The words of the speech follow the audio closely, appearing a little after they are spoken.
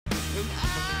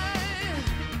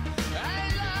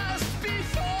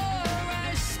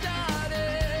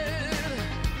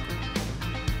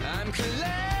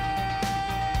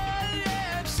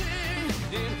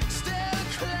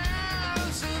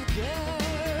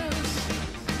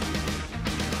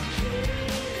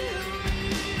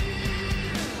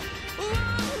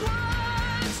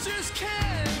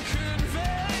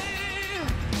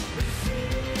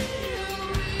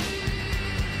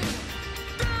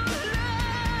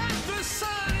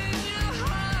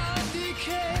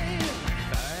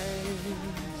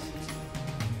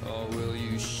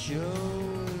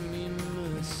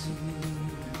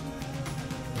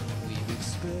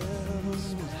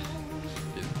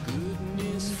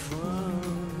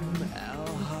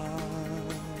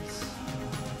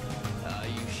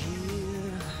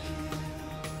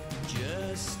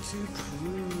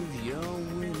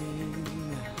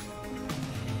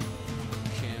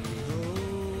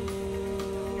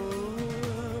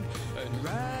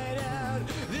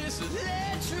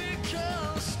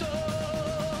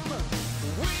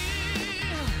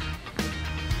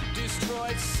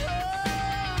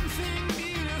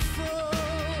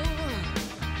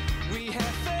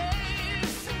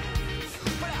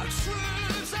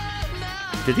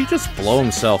Did he just blow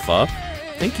himself up?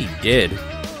 I think he did.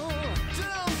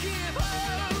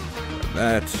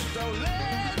 That...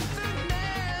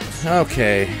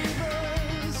 Okay.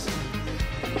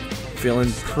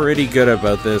 Feeling pretty good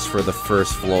about this for the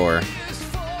first floor.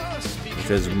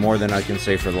 Which is more than I can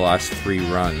say for the last 3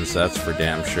 runs, that's for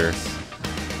damn sure.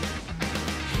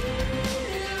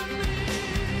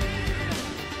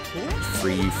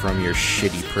 Free you from your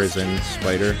shitty prison,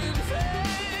 spider.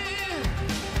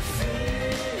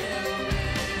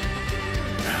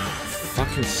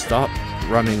 Fucking stop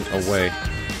running away.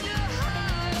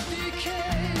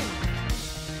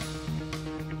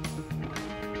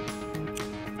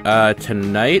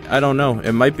 Tonight? I don't know.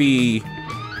 It might be...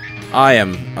 I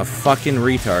am a fucking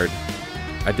retard.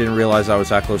 I didn't realize I was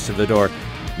that close to the door.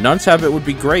 Nun's Habit would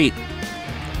be great.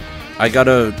 I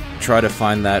gotta try to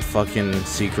find that fucking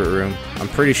secret room. I'm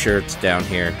pretty sure it's down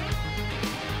here.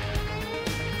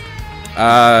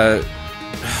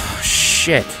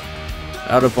 Shit.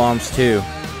 Out of bombs too.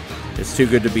 It's too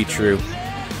good to be true.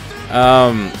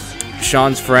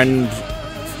 Sean's friend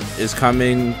is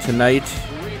coming tonight,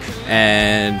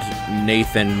 and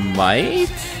Nathan might?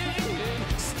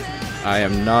 I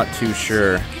am not too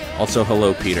sure. Also,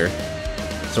 hello, Peter.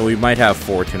 So we might have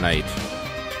 4 tonight.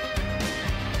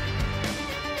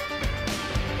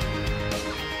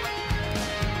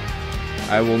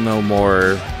 I will know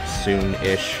more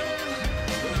soon-ish.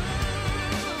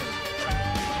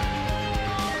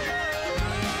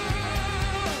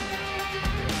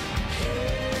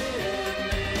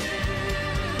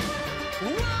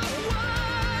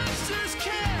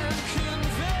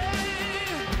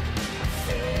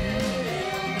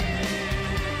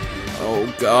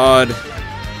 Oh god.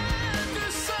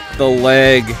 The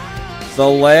leg. The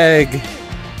leg.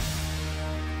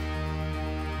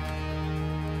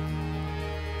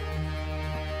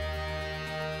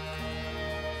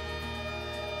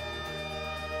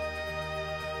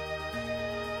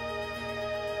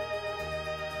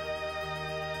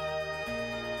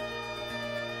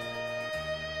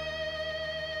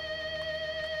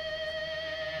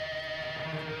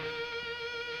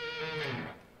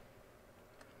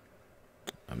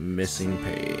 A missing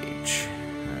page.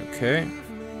 Okay.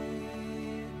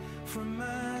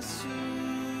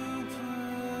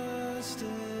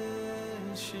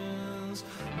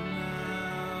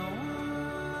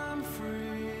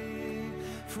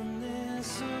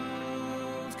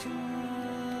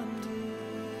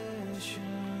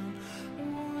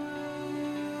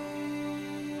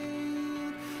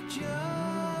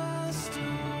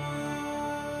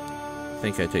 I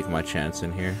think I take my chance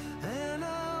in here.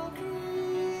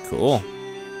 Cool.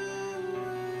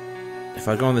 If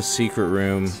I go in the secret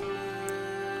room...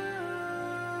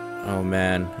 Oh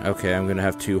man. Okay, I'm gonna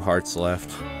have 2 hearts left.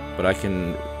 But I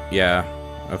can... Yeah.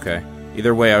 Okay.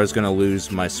 Either way, I was gonna lose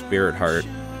my spirit heart.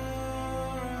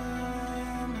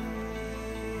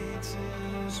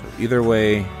 So either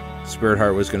way, spirit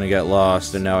heart was gonna get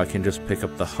lost, and now I can just pick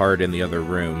up the heart in the other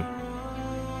room.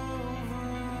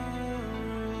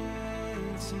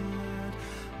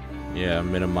 Yeah,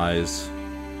 minimize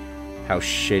how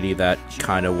shitty that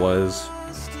kind of was.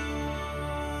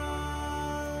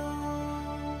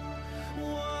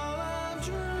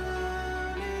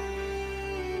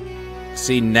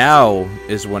 See, now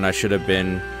is when I should have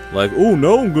been like, oh,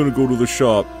 now I'm gonna go to the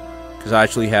shop. Because I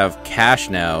actually have cash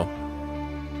now.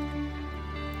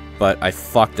 But I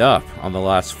fucked up on the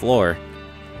last floor.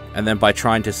 And then by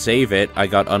trying to save it, I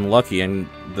got unlucky and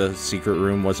the secret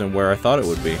room wasn't where I thought it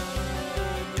would be.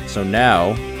 So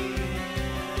now...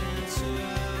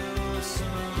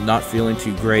 not feeling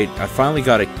too great. I finally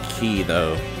got a key,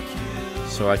 though.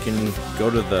 So I can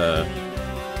go to the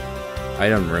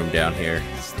item room down here.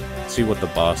 See what the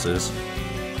boss is.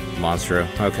 Monstro.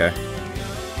 Okay.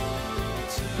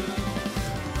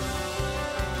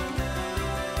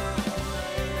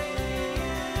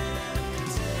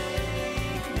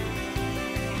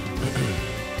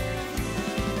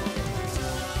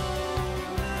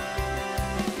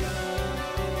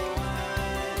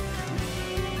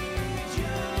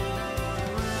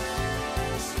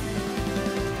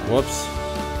 Whoops.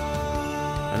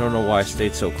 I don't know why I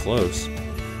stayed so close.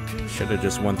 Should have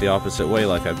just went the opposite way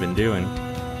like I've been doing.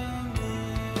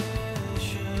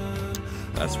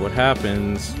 That's what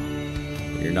happens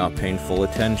when you're not paying full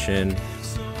attention.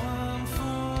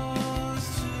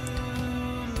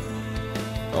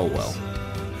 Oh well.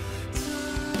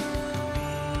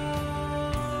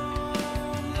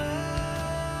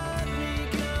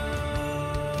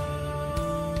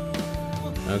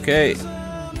 Okay.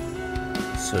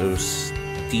 So,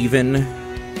 Steven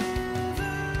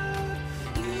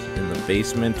in the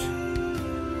basement.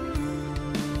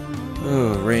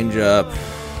 Oh, range up.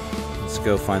 Let's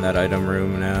go find that item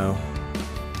room now.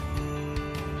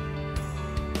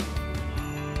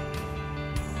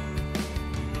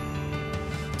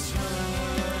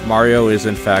 Mario is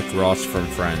in fact Ross from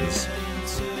Friends.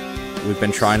 We've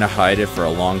been trying to hide it for a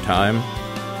long time,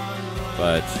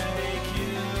 but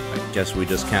I guess we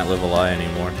just can't live a lie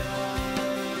anymore.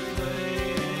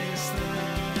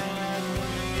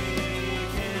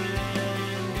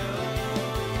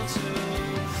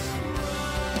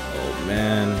 Oh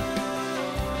man.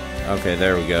 Okay,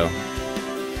 there we go.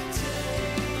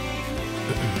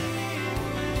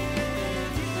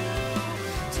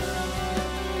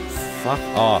 Fuck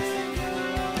off.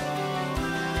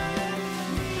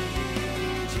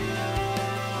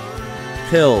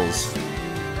 Pills.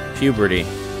 Puberty.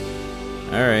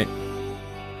 Alright.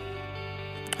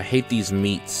 I hate these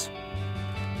meats.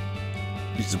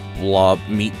 These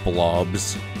meat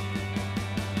blobs.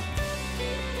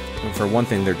 And for one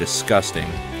thing, they're disgusting.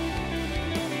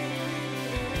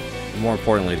 More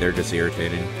importantly, they're just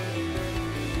irritating.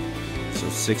 So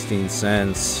 16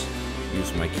 cents.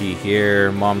 Use my key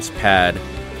here. Mom's pad.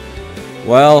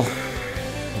 Well,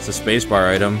 it's a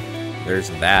spacebar item. There's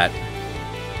that.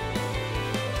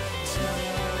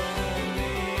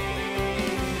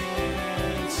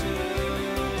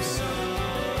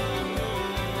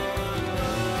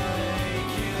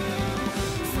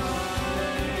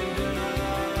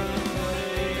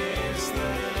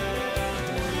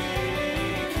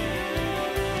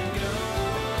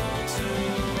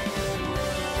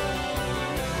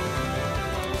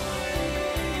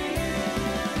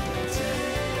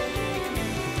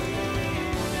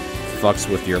 Fucks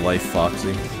with your life, Foxy.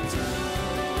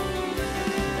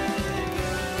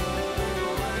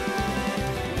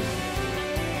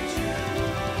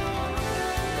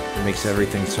 It makes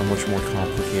everything so much more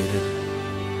complicated.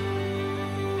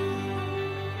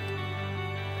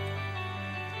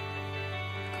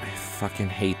 I fucking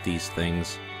hate these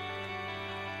things.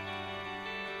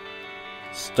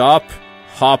 Stop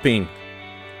hopping.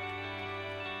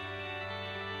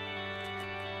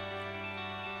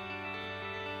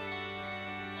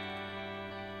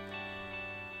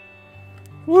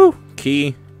 Woo!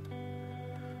 Key.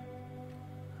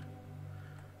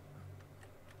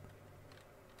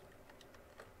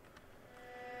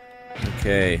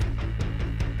 Okay.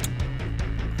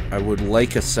 I would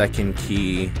like a second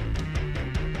key.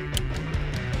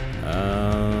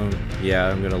 Yeah,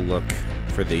 I'm gonna look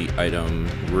for the item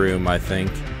room, I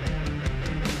think,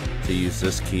 to use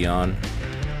this key on.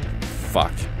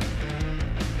 Fuck.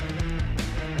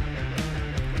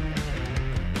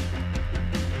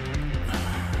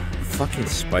 Fucking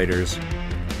spiders.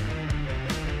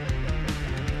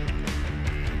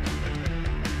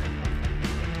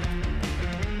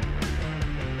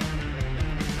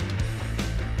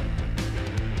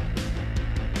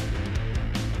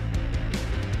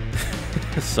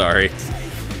 Sorry.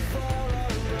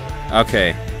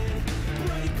 Okay.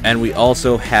 And we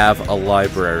also have a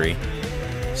library.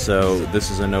 So this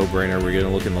is a no-brainer. We're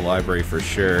gonna look in the library for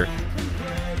sure.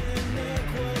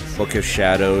 Book of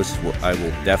Shadows. I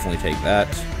will definitely take that.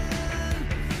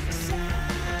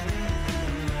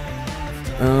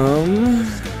 I'm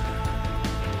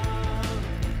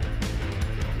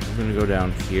gonna go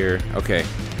down here. Okay.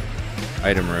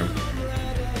 Item room.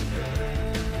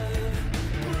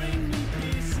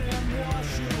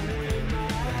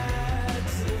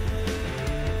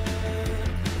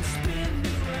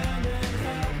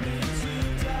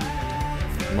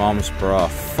 Mom's bra.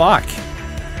 Fuck!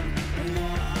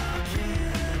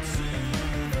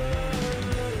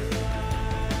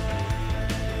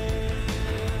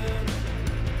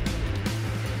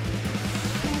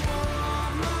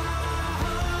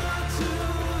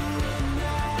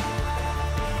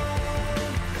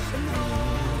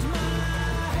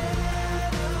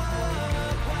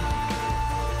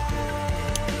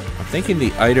 I'm thinking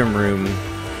the item room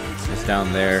is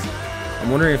down there. I'm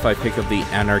wondering if I pick up the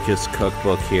Anarchist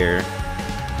Cookbook here,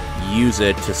 use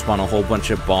it to spawn a whole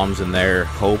bunch of bombs in there,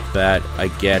 hope that I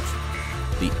get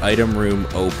the item room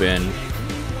open,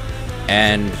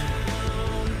 and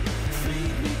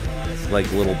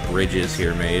like little bridges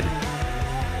here made.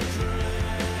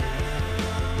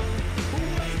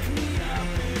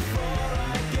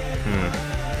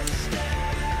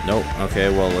 Nope. Okay,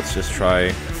 well, let's just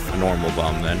try a normal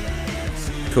bomb then.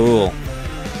 Cool.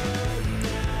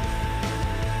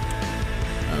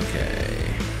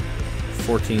 Okay.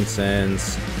 14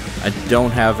 cents. I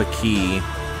don't have a key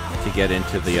to get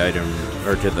into the item,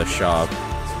 or to the shop.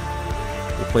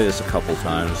 We'll play this a couple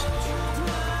times.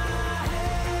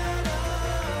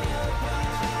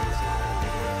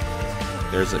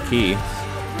 There's a key.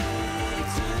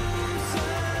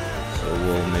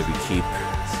 we'll maybe keep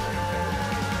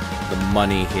the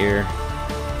money here.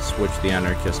 Switch the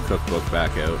Anarchist Cookbook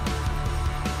back out.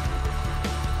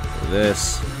 For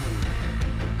this.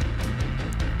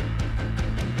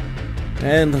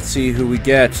 And let's see who we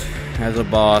get as a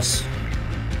boss.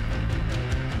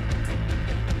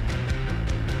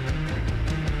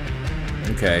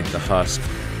 Okay, the Husk.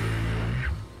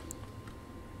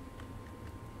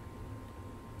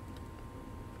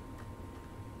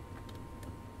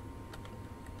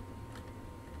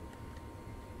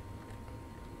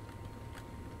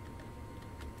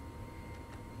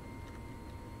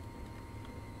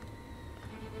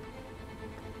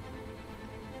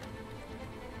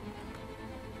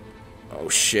 Oh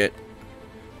shit.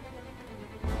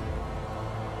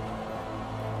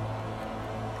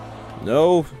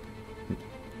 No.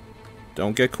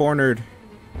 Don't get cornered.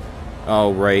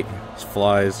 Oh, right. It's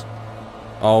flies.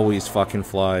 Always fucking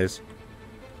flies.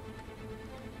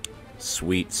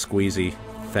 Sweet squeezy.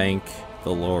 Thank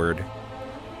the Lord.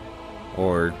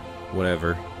 Or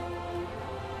whatever.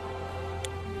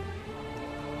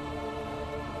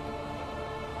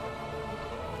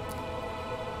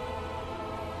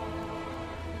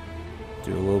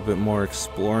 Do a little bit more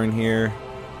exploring here.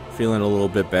 Feeling a little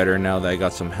bit better now that I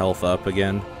got some health up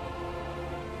again.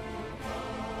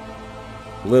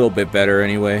 A little bit better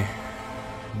anyway.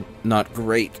 Not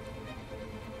great.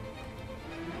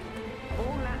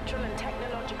 All natural and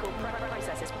technological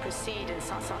processes proceed in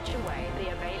such a way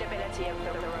the availability of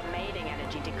the remaining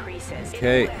energy decreases.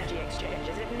 Okay.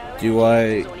 Do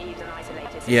I...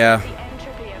 Yeah.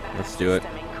 Let's do it.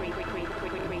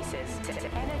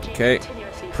 Okay.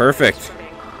 Perfect.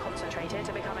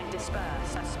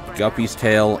 Guppy's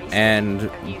tail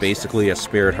and basically a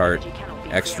spirit heart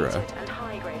extra.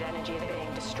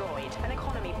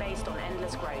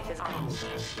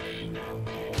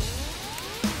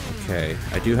 Okay,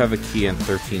 I do have a key and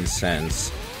 13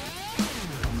 cents.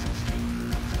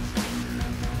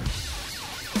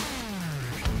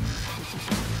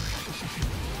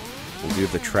 We'll do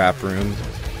the trap room.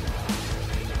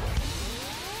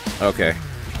 Okay,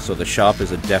 so the shop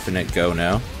is a definite go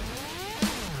now.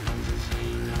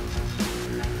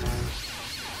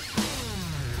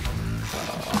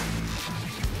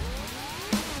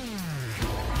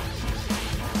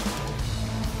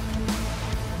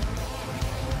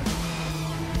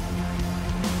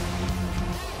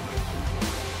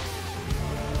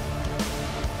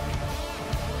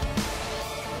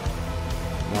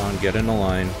 Come on, get in a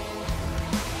line.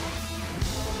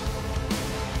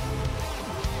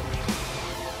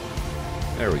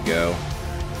 There we go.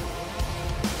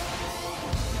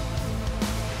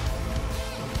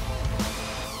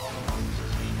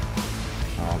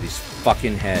 Oh, these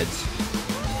fucking heads.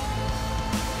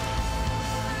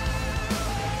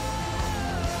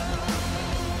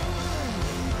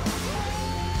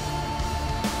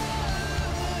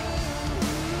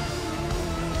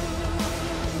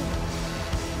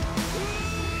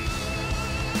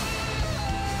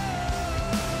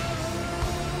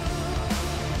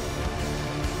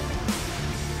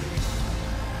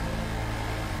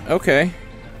 Okay.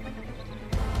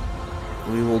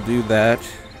 We will do that.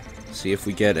 See if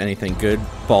we get anything good.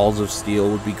 Balls of steel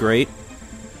would be great.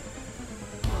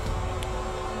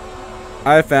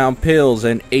 I found pills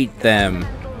and ate them.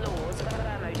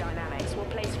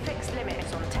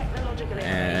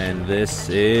 And this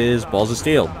is Balls of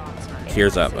Steel.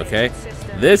 Tears up, okay?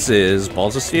 This is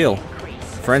Balls of Steel.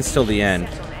 Friends till the end.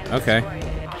 Okay.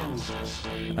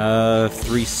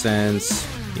 3 cents.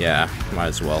 Yeah, might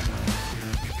as well.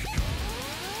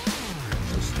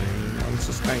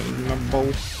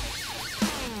 Unsustainable.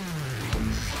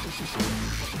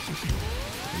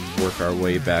 Work our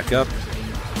way back up.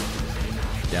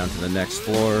 Down to the next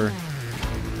floor.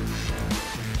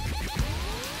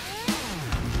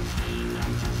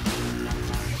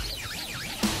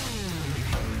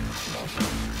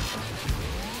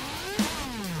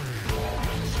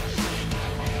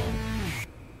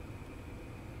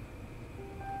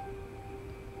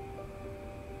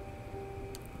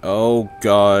 Oh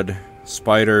god.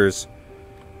 Spiders.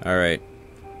 Alright.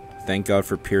 Thank god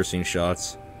for piercing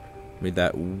shots. Made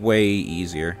that way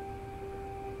easier.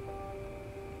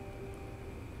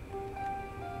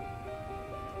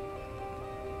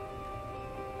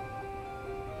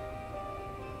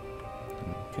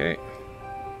 Okay.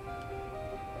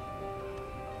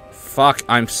 Fuck,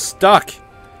 I'm stuck!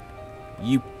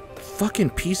 You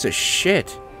fucking piece of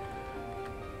shit.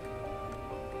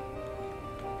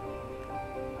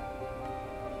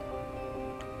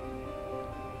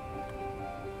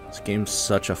 This game's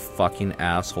such a fucking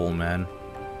asshole, man.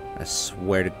 I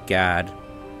swear to God.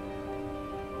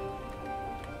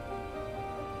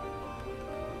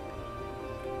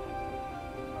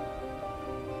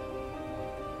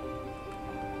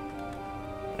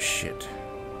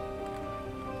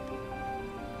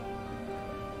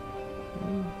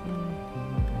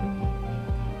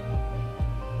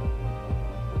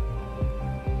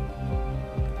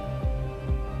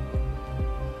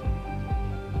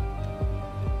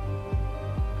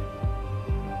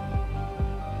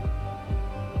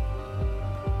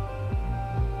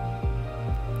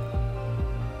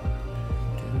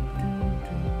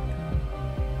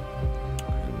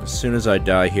 As soon as I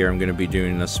die here, I'm going to be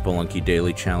doing the Spelunky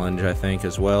Daily Challenge, I think,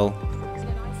 as well.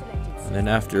 And then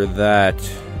after that,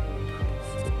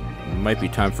 it might be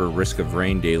time for a Risk of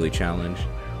Rain Daily Challenge.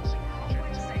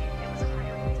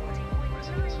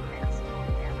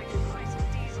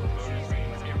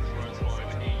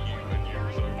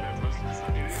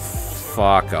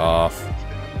 Fuck off.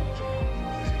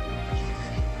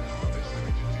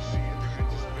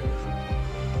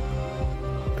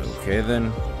 Okay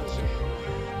then.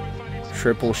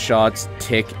 Triple shots,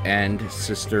 Tick and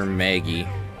Sister Maggie.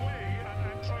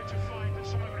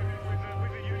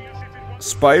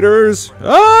 Spiders!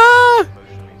 Ah!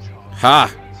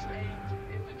 Ha!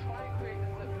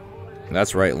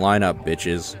 That's right, line up,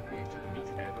 bitches.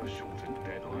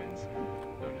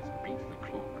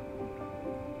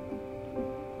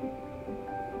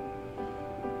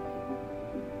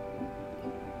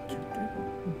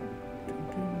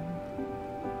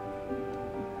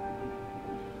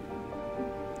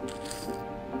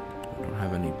 I don't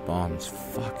have any bombs,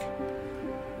 fuck.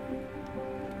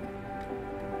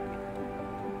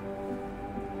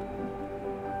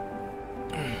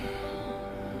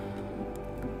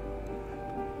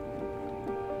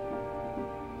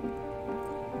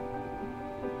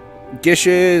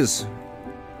 Gishes!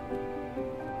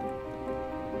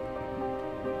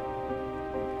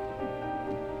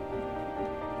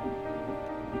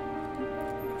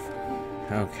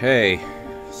 Okay.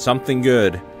 Something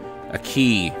good. A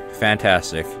key.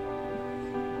 Fantastic.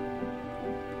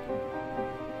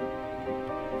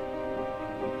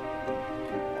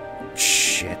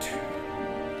 Shit.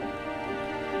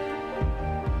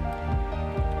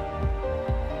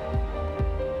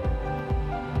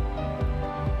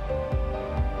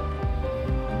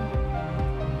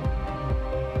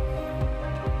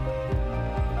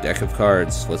 Deck of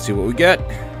cards. Let's see what we get.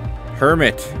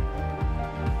 Hermit.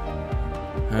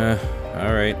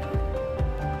 Alright.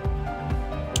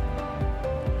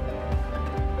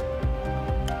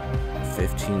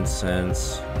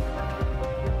 $0.15.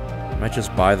 Might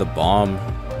just buy the bomb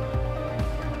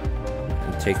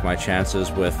and take my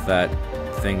chances with that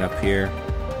thing up here.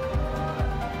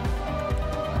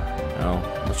 Oh,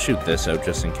 let's shoot this out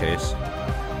just in case.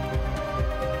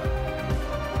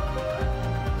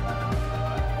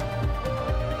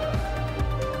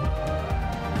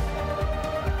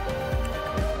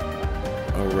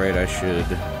 Alright, I should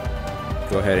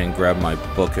go ahead and grab my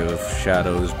Book of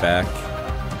Shadows back,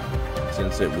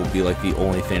 since it will be like the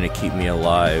only thing to keep me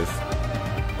alive.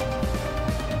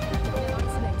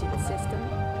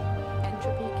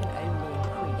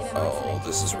 Oh,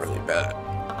 this is really bad.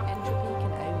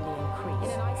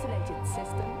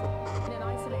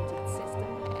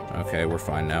 Okay, we're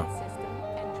fine now.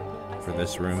 For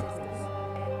this room.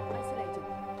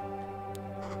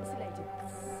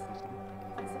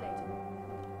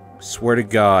 Swear to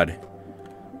God.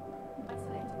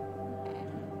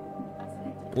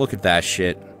 Look at that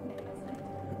shit.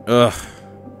 Ugh.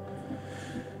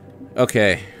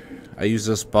 Okay. I use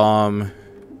this bomb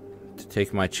to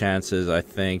take my chances, I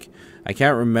think. I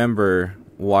can't remember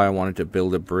why I wanted to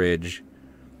build a bridge.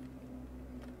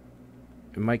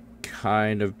 It might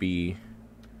kind of be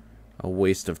a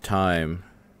waste of time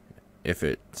if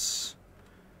it's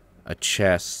a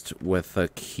chest with a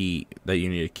key that you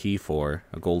need a key for,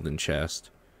 a golden chest.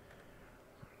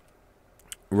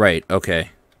 Right,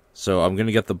 okay. So I'm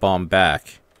gonna get the bomb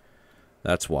back.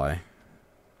 That's why.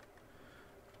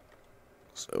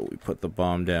 So we put the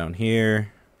bomb down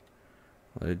here.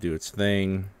 Let it do its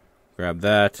thing. Grab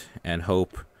that and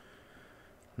hope.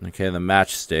 Okay, the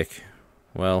matchstick.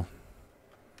 Well,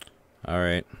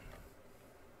 alright.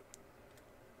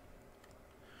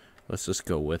 Let's just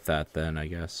go with that then, I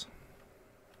guess.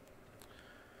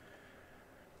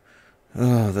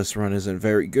 Oh, this run isn't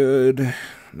very good.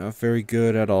 Not very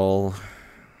good at all.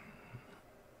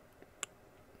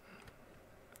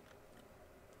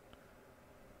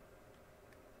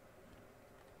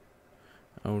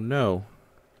 Oh no.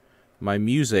 My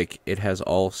music, it has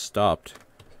all stopped.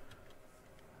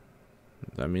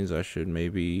 That means I should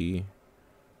maybe...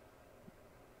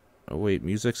 Oh wait,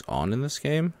 music's on in this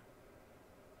game?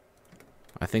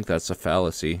 I think that's a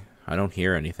fallacy. I don't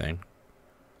hear anything.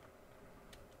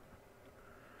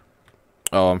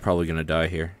 Oh, I'm probably gonna die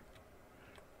here.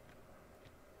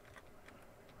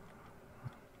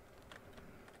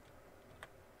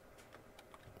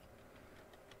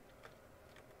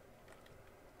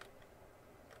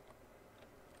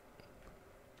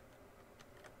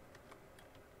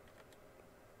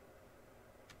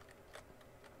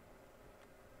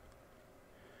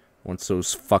 Once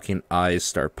those fucking eyes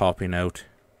start popping out.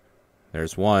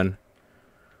 There's one.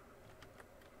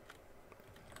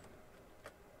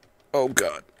 Oh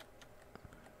god.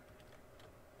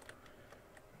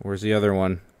 Where's the other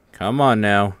one? Come on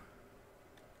now.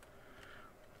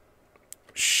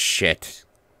 Shit.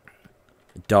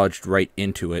 Dodged right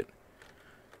into it.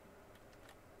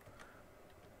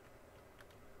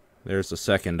 There's the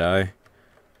second eye.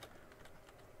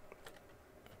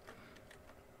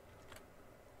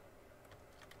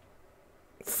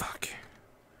 Fuck.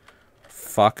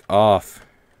 Fuck off.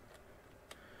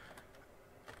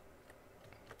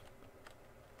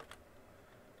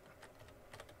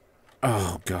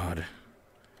 Oh, God.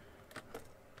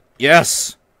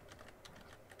 Yes!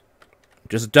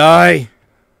 Just die!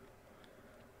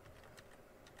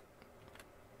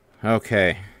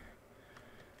 Okay.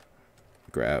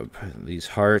 Grab these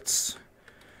hearts.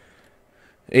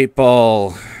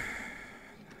 8-ball.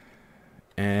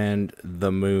 And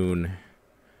the moon.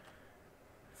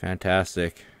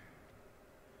 Fantastic.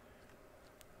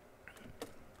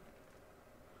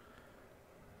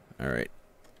 Alright.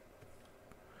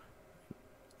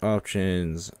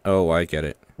 Options. Oh, I get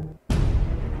it.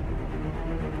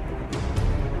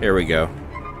 Here we go.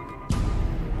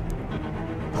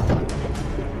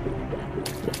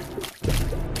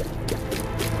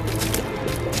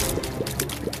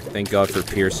 Thank God for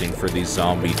piercing for these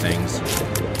zombie things.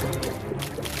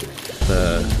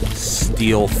 The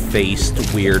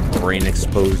steel-faced, weird,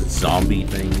 brain-exposed zombie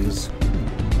things.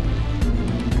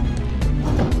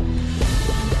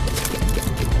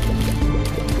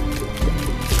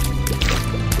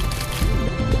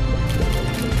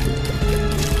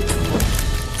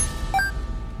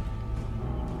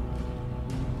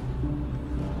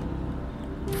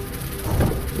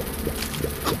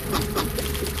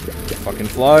 Fucking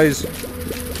flies.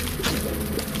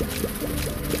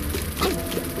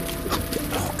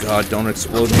 Oh god, don't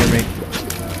explode near me.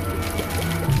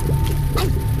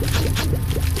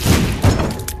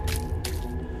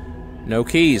 No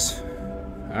keys.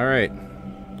 Alright.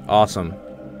 Awesome.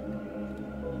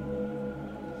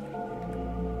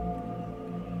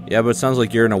 Yeah, but it sounds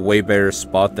like you're in a way better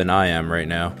spot than I am right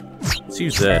now. Let's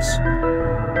use this.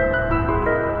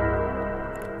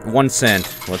 1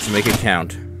 cent. Let's make it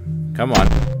count. Come on.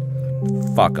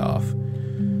 Fuck off.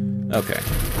 Okay.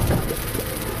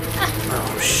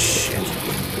 Oh, shit.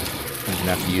 I'm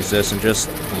gonna have to use this and just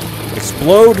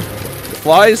explode.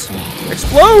 Flies.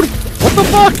 Explode! What the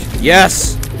fuck?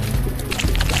 Yes!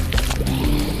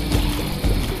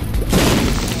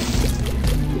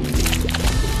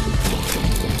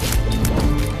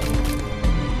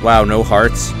 Wow, no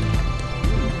hearts.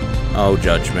 Oh,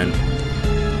 judgment.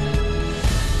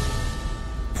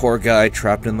 Poor guy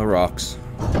trapped in the rocks.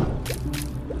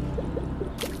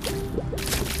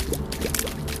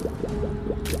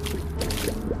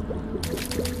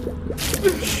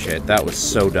 Shit, that was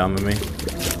so dumb of me.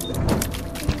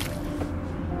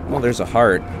 Well, there's a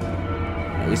heart.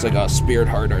 At least I got a spirit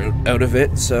heart out of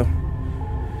it, so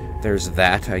there's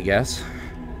that, I guess.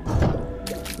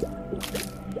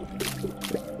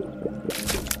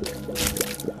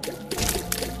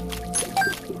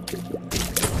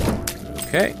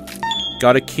 Okay,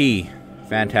 got a key.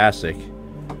 Fantastic.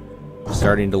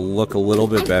 Starting to look a little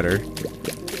bit better,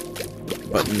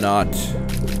 but not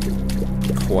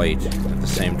quite at the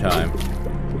same time.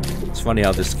 It's funny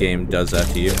how this game does that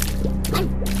to you.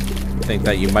 You think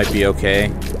that you might be okay,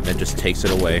 and it just takes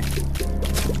it away.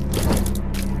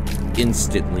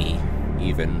 Instantly,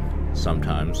 even,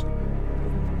 sometimes.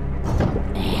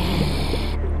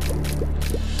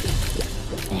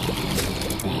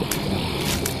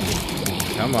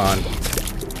 Come on.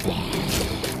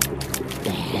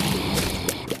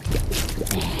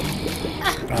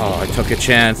 Oh, I took a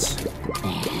chance.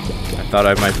 I thought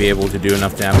I might be able to do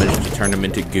enough damage to turn him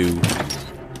into goo.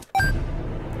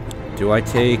 Do I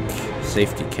take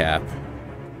safety cap?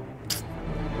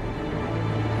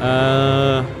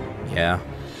 Yeah.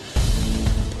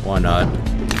 Why not?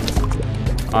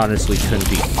 Honestly, couldn't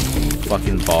be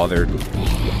fucking bothered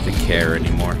to care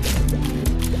anymore.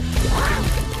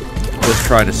 Just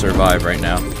trying to survive right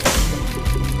now.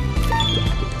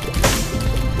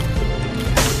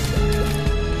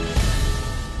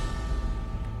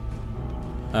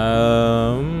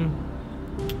 I'm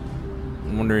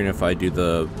wondering if I do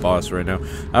the boss right now.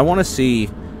 I want to see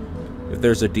if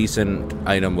there's a decent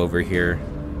item over here.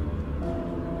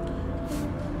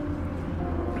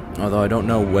 Although I don't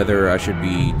know whether I should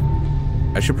be...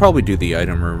 I should probably do the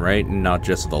item room, right? And not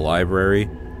just the library.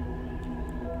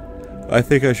 I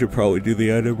think I should probably do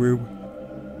the item room.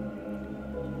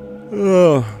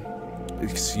 Oh,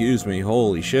 excuse me.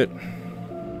 Holy shit.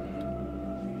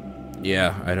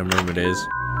 Yeah, item room it is.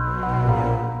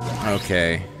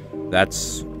 Okay,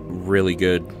 that's really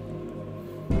good.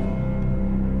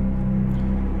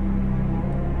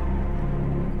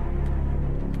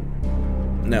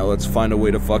 Now let's find a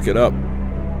way to fuck it up.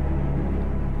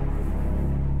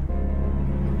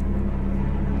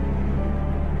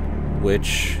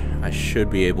 Which I should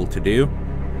be able to do.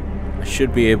 I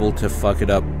should be able to fuck it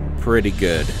up pretty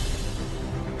good.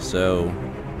 So,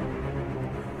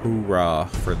 hoorah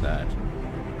for that.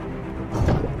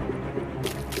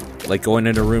 Like going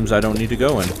into rooms I don't need to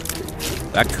go in.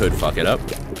 That could fuck it up.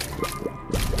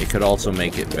 It could also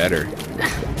make it better.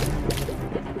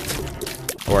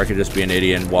 Or I could just be an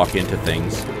idiot and walk into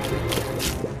things.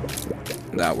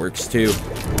 That works too.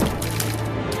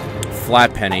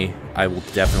 Flat penny, I will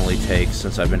definitely take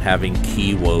since I've been having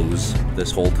key woes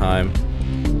this whole time.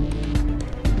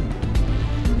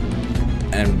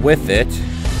 And with it,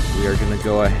 we are going to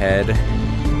go ahead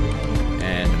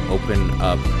and open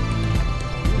up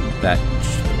that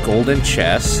golden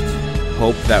chest.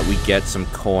 Hope that we get some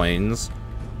coins.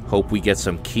 Hope we get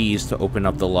some keys to open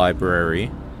up the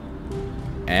library.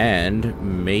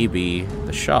 And maybe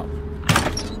the shop.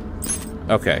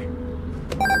 Okay.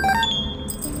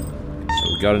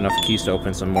 So we got enough keys to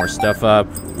open some more stuff up.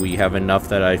 We have enough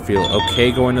that I feel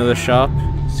okay going to the shop.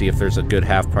 See if there's a good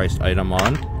half-priced item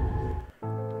on.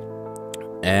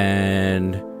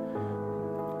 And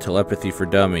telepathy for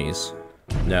dummies.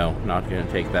 No, not gonna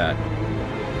take that.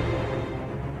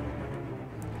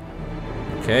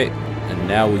 Okay, and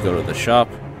now we go to the shop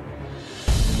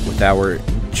with our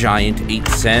giant 8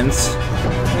 cents,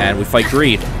 and we fight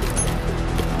greed.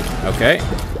 Okay.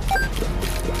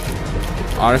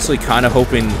 Honestly,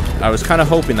 I was kind of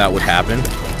hoping that would happen.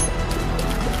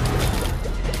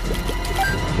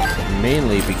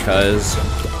 Mainly because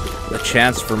the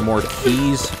chance for more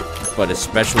keys, but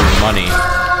especially money.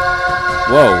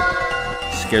 Whoa.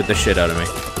 Scared the shit out of me.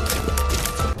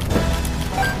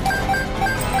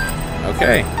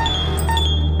 Okay.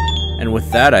 And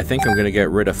with that, I think I'm gonna get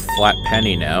rid of Flat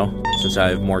Penny now, since I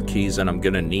have more keys than I'm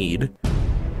gonna need.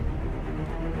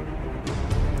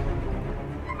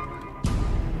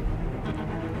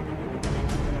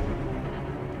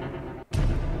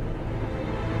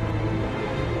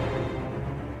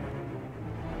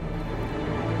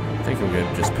 I think I'm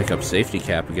gonna just pick up Safety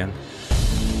Cap again.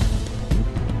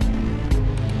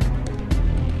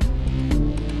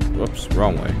 Whoops,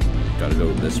 wrong way. Gotta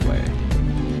go this way.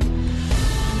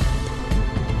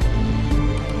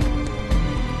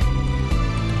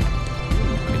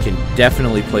 I can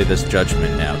definitely play this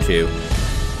Judgment now, too.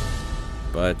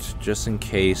 But just in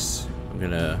case, I'm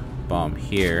gonna bomb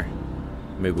here.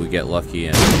 Maybe we get lucky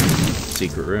in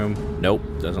secret room. Nope,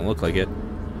 doesn't look like it.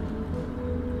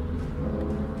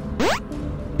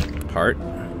 Heart.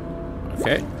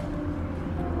 Okay.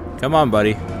 Come on,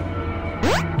 buddy.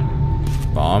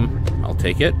 Bomb. I'll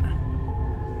take it.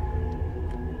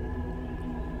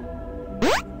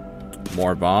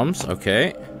 More bombs.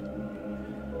 Okay.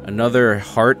 Another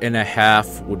heart and a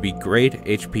half would be great.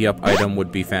 HP up item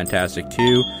would be fantastic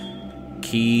too.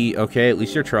 Key. Okay, at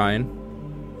least you're trying.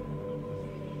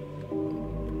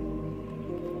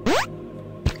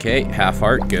 Okay, half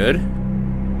heart. Good.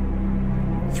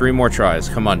 3 more tries.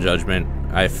 Come on, Judgment.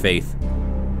 I have faith.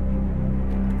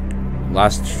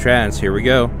 Last chance. Here we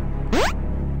go.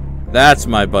 That's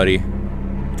my buddy.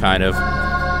 Kind of.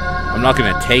 I'm not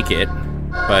gonna take it,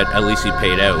 but at least he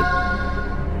paid out.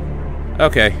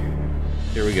 Okay.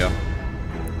 Here we go.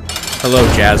 Hello,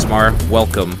 Jasmar.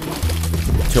 Welcome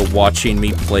to watching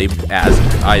me play as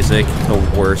Isaac,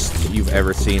 the worst you've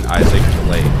ever seen Isaac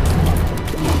play.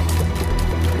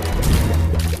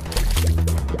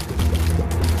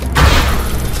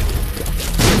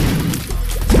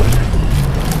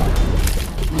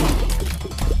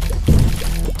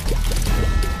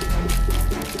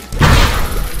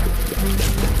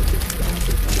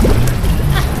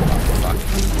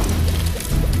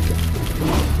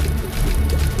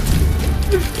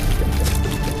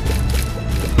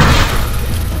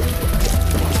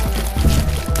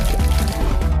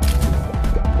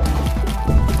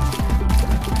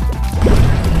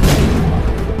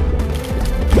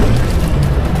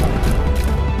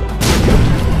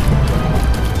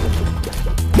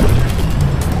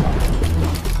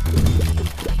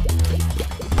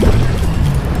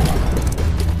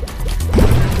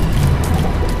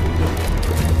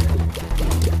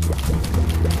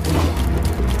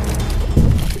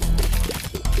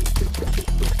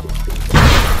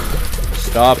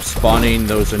 Stop spawning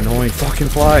those annoying fucking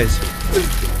flies.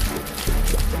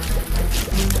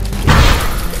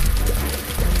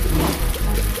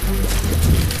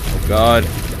 Oh god.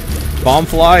 Bomb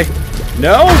fly?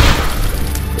 No!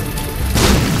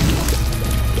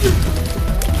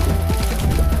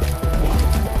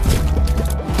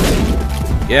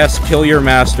 Yes, kill your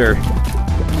master.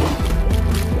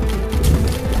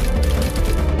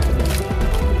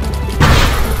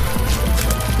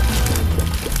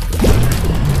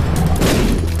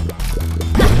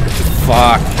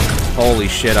 Fuck. Holy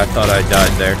shit, I thought I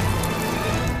died there.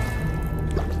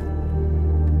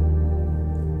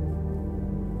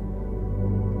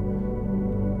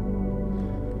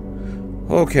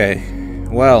 Okay,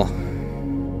 well,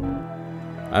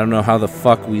 I don't know how the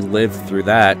fuck we lived through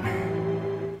that.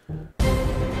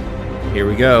 Here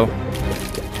we go.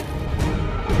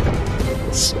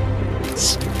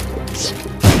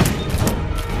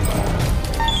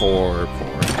 Poor.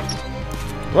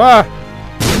 Ah!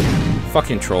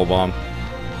 Fucking troll bomb.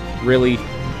 Really?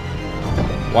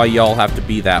 Why y'all have to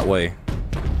be that way?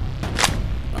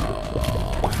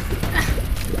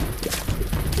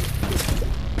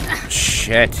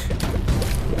 Shit.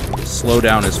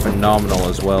 Slowdown is phenomenal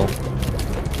as well.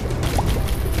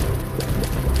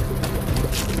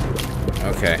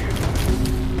 Okay.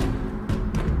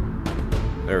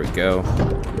 There we go.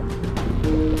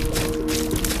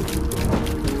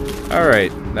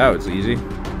 Alright, that was easy.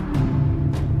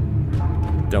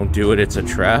 Don't do it, it's a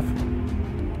trap.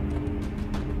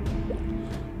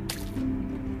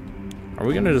 Are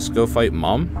we gonna just go fight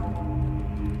Mom?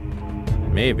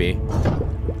 Maybe.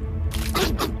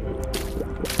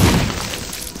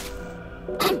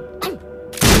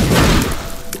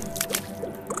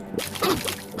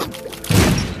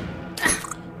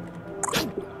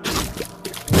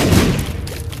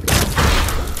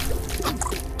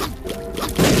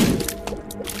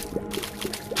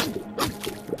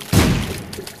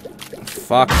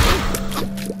 Fuck.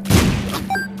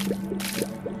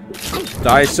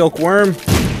 Die, Silkworm.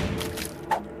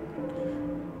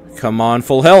 Come on,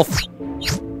 full health.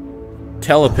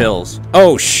 Telepills.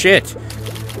 Oh, shit.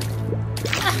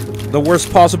 The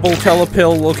worst possible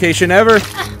telepill location ever.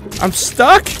 I'm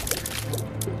stuck.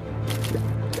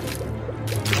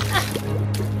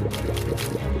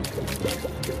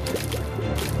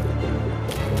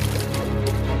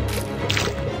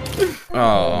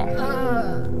 Oh.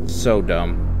 So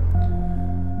dumb.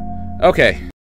 Okay.